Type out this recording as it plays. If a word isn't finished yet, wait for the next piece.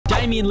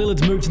Damian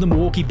Lillard's move to the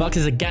Milwaukee Bucks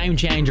is a game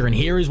changer, and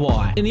here is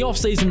why. In the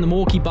offseason, the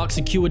Milwaukee Bucks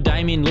secured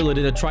Damian Lillard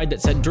in a trade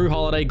that sent Jrue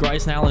Holiday,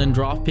 Grayson Allen, and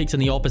draft picks in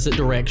the opposite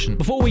direction.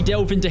 Before we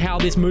delve into how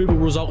this move will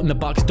result in the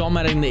Bucks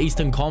dominating the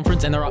Eastern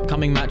Conference and their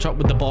upcoming matchup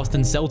with the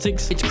Boston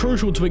Celtics, it's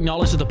crucial to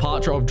acknowledge the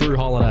departure of Jrue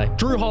Holiday.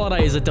 Jrue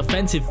Holiday is a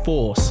defensive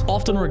force,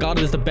 often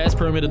regarded as the best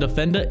perimeter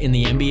defender in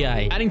the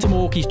NBA. Adding to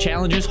Milwaukee's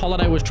challenges,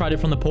 Holiday was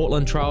traded from the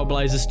Portland Trail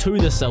Blazers to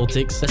the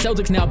Celtics. The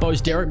Celtics now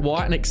boast Derek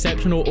White, an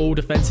exceptional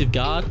all-defensive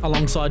guard,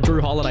 alongside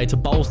Jrue Holiday to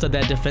bolster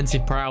their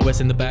defensive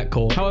prowess in the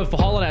backcourt. However, for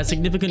Holiday, a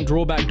significant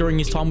drawback during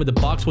his time with the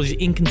Bucks was his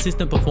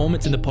inconsistent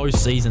performance in the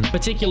postseason,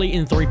 particularly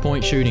in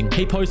three-point shooting.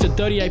 He posted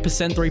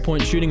 38%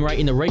 three-point shooting rate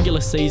in the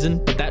regular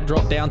season, but that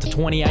dropped down to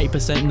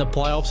 28% in the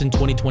playoffs in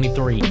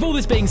 2023. With all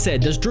this being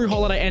said, does Jrue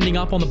Holiday ending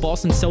up on the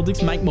Boston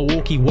Celtics make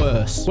Milwaukee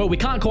worse? Well, we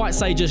can't quite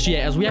say just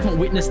yet, as we haven't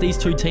witnessed these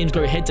two teams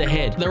go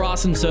head-to-head. There are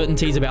some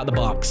certainties about the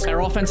Bucks. Their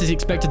offense is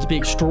expected to be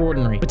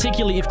extraordinary,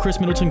 particularly if Khris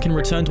Middleton can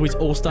return to his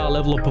all-star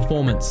level of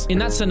performance. In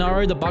that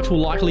scenario, the Bucks will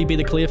likely be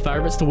the clear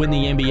favorites to win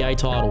the NBA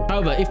title.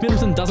 However, if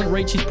Middleton doesn't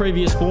reach his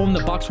previous form,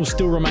 the Bucks will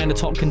still remain a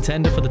top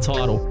contender for the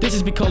title. This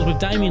is because with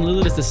Damian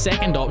Lillard as the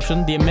second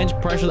option, the immense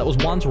pressure that was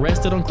once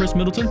rested on Khris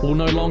Middleton will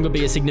no longer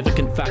be a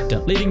significant factor,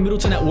 leaving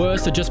Middleton at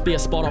worst to just be a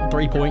spot-up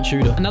three-point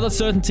shooter. Another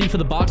certainty for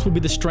the Bucks will be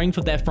the strength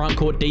of their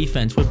front-court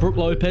defense, with Brook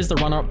Lopez, the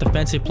runner-up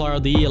Defensive Player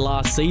of the Year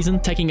last season,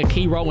 taking a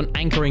key role in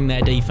anchoring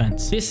their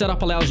defense. This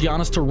setup allows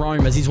Giannis to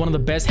roam, as he's one of the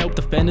best help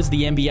defenders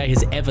the NBA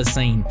has ever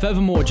seen.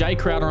 Furthermore, Jay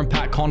Crowder and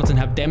Pat Connaughton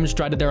have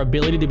demonstrated their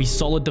ability to be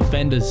solid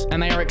defenders,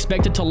 and they are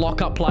expected to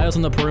lock up players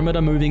on the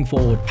perimeter moving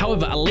forward.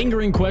 However, a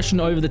lingering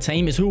question over the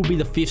team is who will be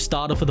the fifth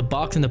starter for the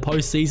Bucks in the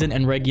postseason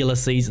and regular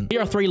season.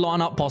 Here are three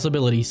lineup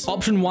possibilities.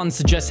 Option 1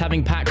 suggests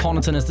having Pat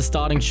Connaughton as the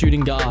starting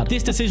shooting guard.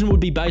 This decision would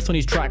be based on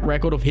his track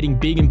record of hitting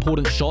big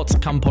important shots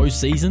come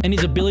postseason and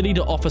his ability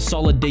to offer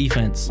solid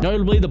defense.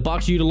 Notably, the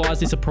Bucks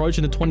utilized this approach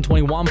in the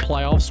 2021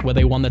 playoffs where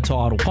they won the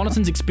title.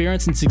 Connaughton's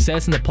experience and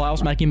success in the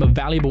playoffs make him a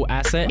valuable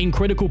asset in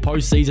critical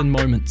postseason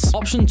moments.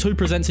 Option 2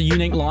 presents a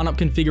unique lineup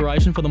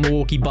configuration for the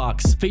Milwaukee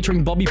Bucks,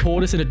 featuring Bobby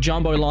Portis in a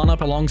jumbo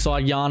lineup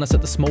alongside Giannis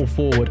at the small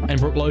forward and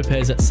Brook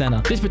Lopez at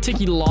center. This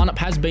particular lineup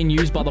has been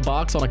used by the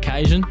Bucks on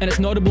occasion, and it's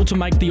notable to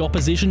make the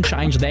opposition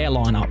change their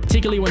lineup,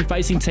 particularly when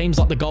facing teams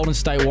like the Golden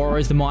State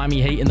Warriors, the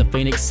Miami Heat, and the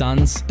Phoenix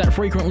Suns that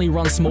frequently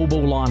run small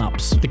ball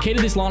lineups. The key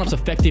to this lineup's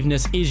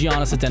effectiveness is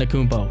Giannis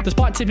Antetokounmpo.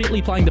 Despite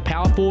typically playing the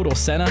power forward or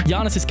center,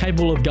 Giannis is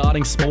capable of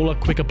guarding smaller,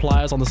 quicker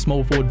players on the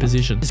small forward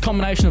position. His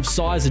combination of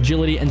size,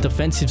 agility, and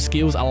defensive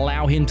skills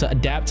allow him to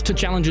adapt to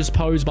challenges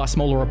posed by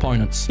smaller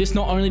opponents. This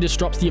not only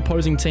disrupts the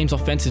opposing team's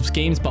offensive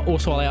schemes, but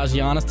also allows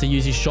Giannis to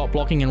use his shot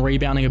blocking and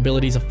rebounding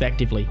abilities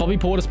effectively. Bobby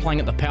Portis playing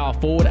at the power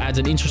forward adds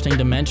an interesting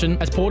dimension,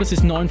 as Portis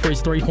is known for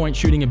his three-point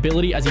shooting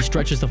ability as he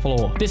stretches the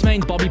floor. This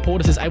means Bobby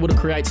Portis is able to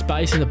create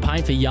space in the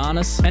paint for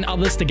Giannis and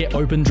others to get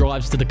open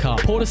drives to the cup.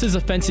 Portis'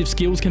 offensive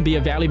skills can be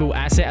a valuable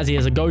asset, as he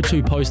has a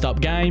go-to post-up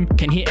game,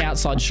 can hit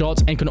outside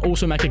shots, and can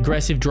also make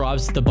aggressive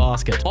drives to the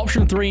basket.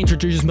 Option 3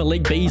 introduces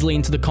Malik Beasley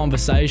into the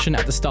conversation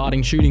at the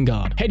starting shooting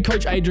guard. Head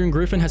coach Adrian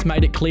Griffin has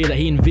made it clear that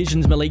he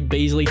envisions Malik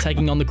Beasley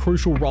taking on the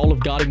crucial role of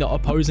guarding the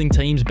opposing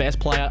team's best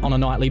player on a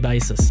nightly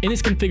basis. In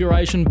this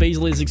configuration,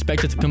 Beasley is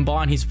expected to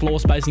combine his floor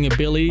spacing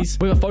abilities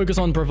with a focus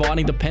on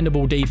providing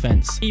dependable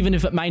defense, even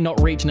if it may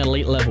not reach an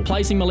elite level.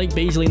 Placing Malik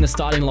Beasley in the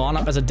starting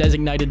lineup as a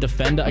designated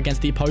defender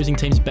against the opposing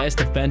team's best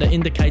defender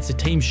indicates a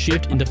team's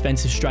shift in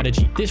defensive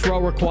strategy. This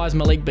role requires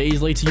Malik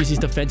Beasley to use his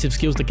defensive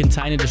skills to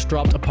contain and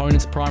disrupt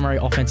opponents' primary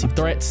offensive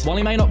threats. While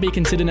he may not be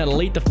considered an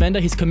elite defender,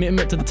 his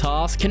commitment to the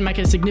task can make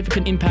a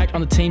significant impact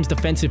on the team's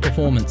defensive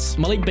performance.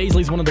 Malik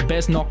Beasley is one of the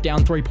best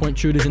knockdown three-point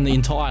shooters in the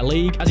entire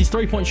league, as his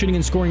three-point shooting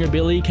and scoring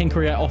ability can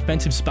create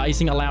offensive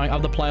spacing, allowing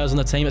other players on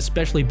the team,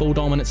 especially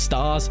ball-dominant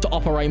stars, to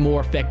operate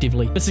more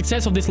effectively. The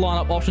success of this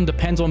lineup option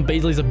depends on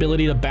Beasley's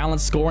ability to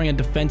balance scoring and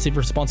defensive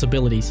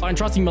responsibilities. By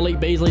entrusting Malik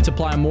Beasley to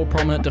play a more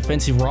prominent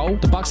defensive role,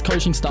 the Bucks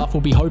coaching staff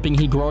will be hoping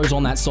he grows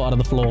on that side of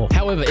the floor.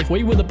 However, if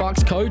we were the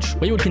Bucks coach,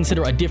 we would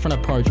consider a different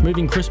approach,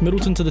 moving Khris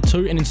Middleton to the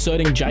 2 and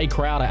inserting Jay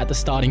Crowder at the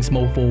starting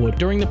small forward.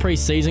 During the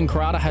preseason,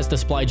 Crowder has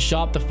displayed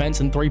sharp defense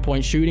and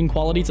three-point shooting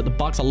qualities that the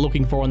Bucks are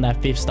looking for in their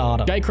fifth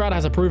starter. Jay Crowder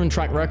has a proven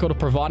track record of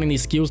providing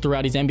these skills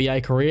throughout his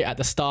NBA career at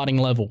the starting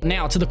level.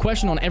 Now, to the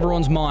question on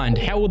everyone's mind,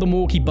 how will the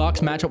Milwaukee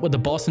Bucks match up with the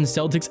Boston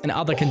Celtics and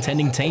other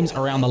contending teams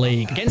around the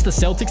league? Against the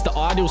Celtics, the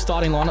ideal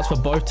starting lineups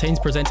for both teams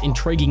presents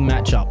intriguing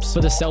matchups.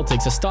 For the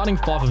Celtics, a starting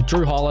five of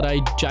Jrue Holiday,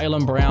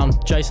 Jaylen Brown,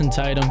 Jason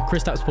Tatum,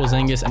 Kristaps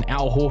Porzingis, and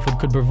Al Horford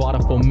could provide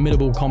a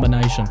formidable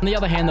combination. On the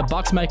other hand, the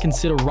Bucks may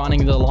consider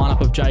running the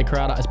lineup of Jay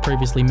Crowder as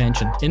previously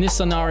mentioned. In this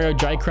scenario,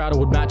 Jay Crowder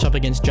would match up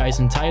against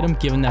Jason Tatum,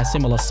 given their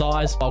similar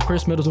size, while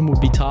Khris Middleton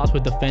would be tasked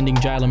with defending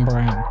Jaylen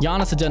Brown.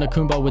 Giannis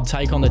Antetokounmpo would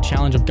take on the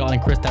challenge of guarding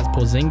Kristaps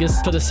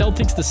Porzingis. For the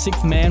Celtics, the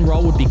sixth man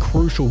role would be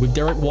crucial, with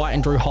Derek White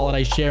and Jrue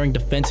Holiday sharing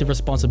defensive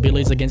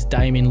responsibilities against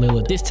Damian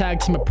Lillard. This tag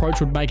team approach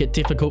would make it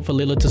difficult for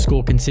Lillard to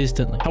score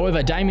consistently.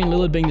 However, Damian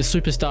Lillard being the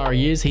superstar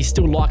he is, he's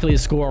still likely to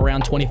score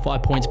around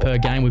 25 points per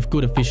game with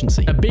good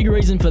efficiency. A big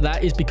reason for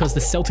that is because the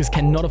Celtics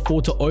cannot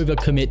afford to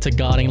overcommit to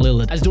guarding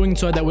Lillard, as doing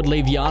so that would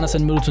leave Giannis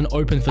and Middleton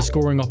open for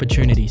scoring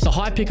opportunities. The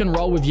high pick and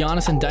roll with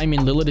Giannis and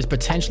Damian Lillard is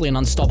potentially an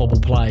unstoppable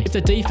play. If the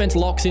defense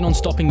locks in on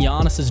stopping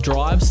Giannis's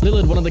drives,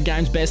 Lillard, one of the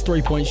game's best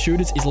three-point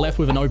shooters, is left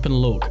with an open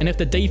look. And if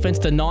the defense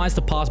denies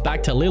the pass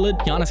back to Lillard,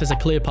 Giannis has a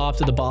clear path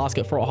to the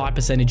basket for a high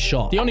percentage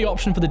shot. The only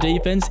option for the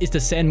defense is to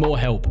send more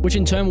help, which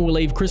in turn will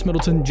leave Khris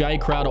Middleton, Jay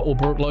Crowder, or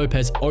Brook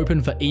Lopez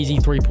open for easy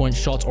three-point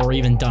shots or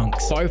even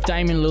dunks. Both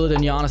Damian Lillard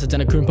and Giannis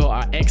Antetokounmpo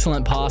are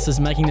excellent passers,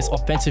 making this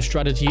offensive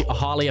strategy a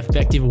highly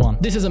effective one.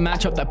 This is a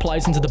matchup that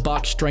plays into the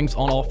Bucks' strengths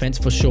on offense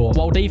for sure.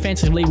 While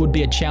defensively would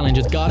be a challenge,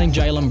 as guarding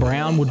Jaylen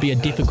Brown would be a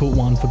difficult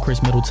one for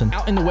Khris Middleton.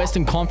 Out in the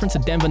Western Conference, the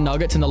Denver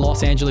Nuggets and the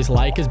Los Angeles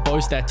Lakers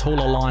boast their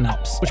taller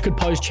lineups, which could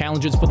pose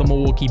challenges for the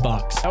Milwaukee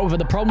Bucks. However,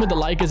 the problem with the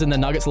Lakers and the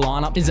Nuggets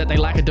lineup is that they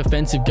lack a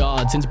defensive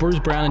guard, since Bruce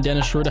Brown and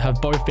Dennis Schroeder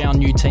have both found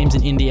new teams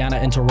in Indiana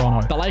and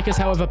Toronto. The Lakers,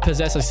 however,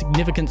 possess a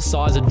significant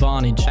size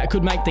advantage that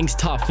could make things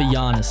tough for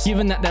Giannis,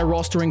 given that their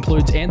roster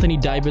includes Anthony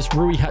Davis,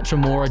 Rui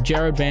Hachimura,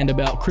 Jared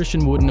Vanderbilt,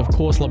 Christian Wood, and of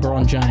course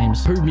LeBron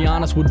James, who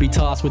Giannis would be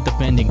tasked with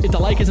defending. If the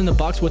Lakers and the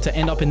Bucks were to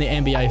end up in the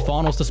NBA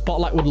Finals, the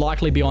spotlight would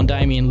likely be on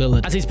Damian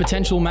Lillard, as his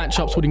potential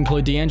matchups would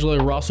include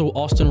D'Angelo Russell,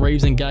 Austin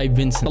Reeves, and Gabe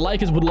Vincent. The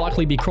Lakers would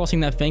likely be crossing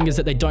their fingers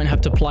that they don't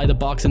have to play the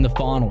Bucks in the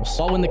finals.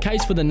 While in the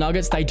case for the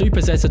Nuggets, they do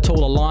possess a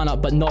taller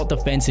lineup, but not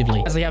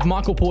defensively, as they have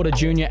Michael Porter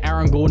Jr.,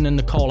 Aaron Gordon, and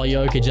Nikola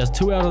Jokic, as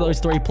 2 out of those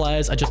 3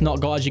 players are just not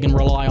guys you can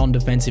rely on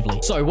defensively.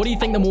 So what do you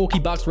think the Milwaukee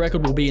Bucks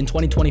record will be in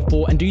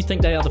 2024, and do you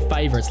think they are the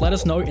favorites? Let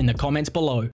us know in the comments below.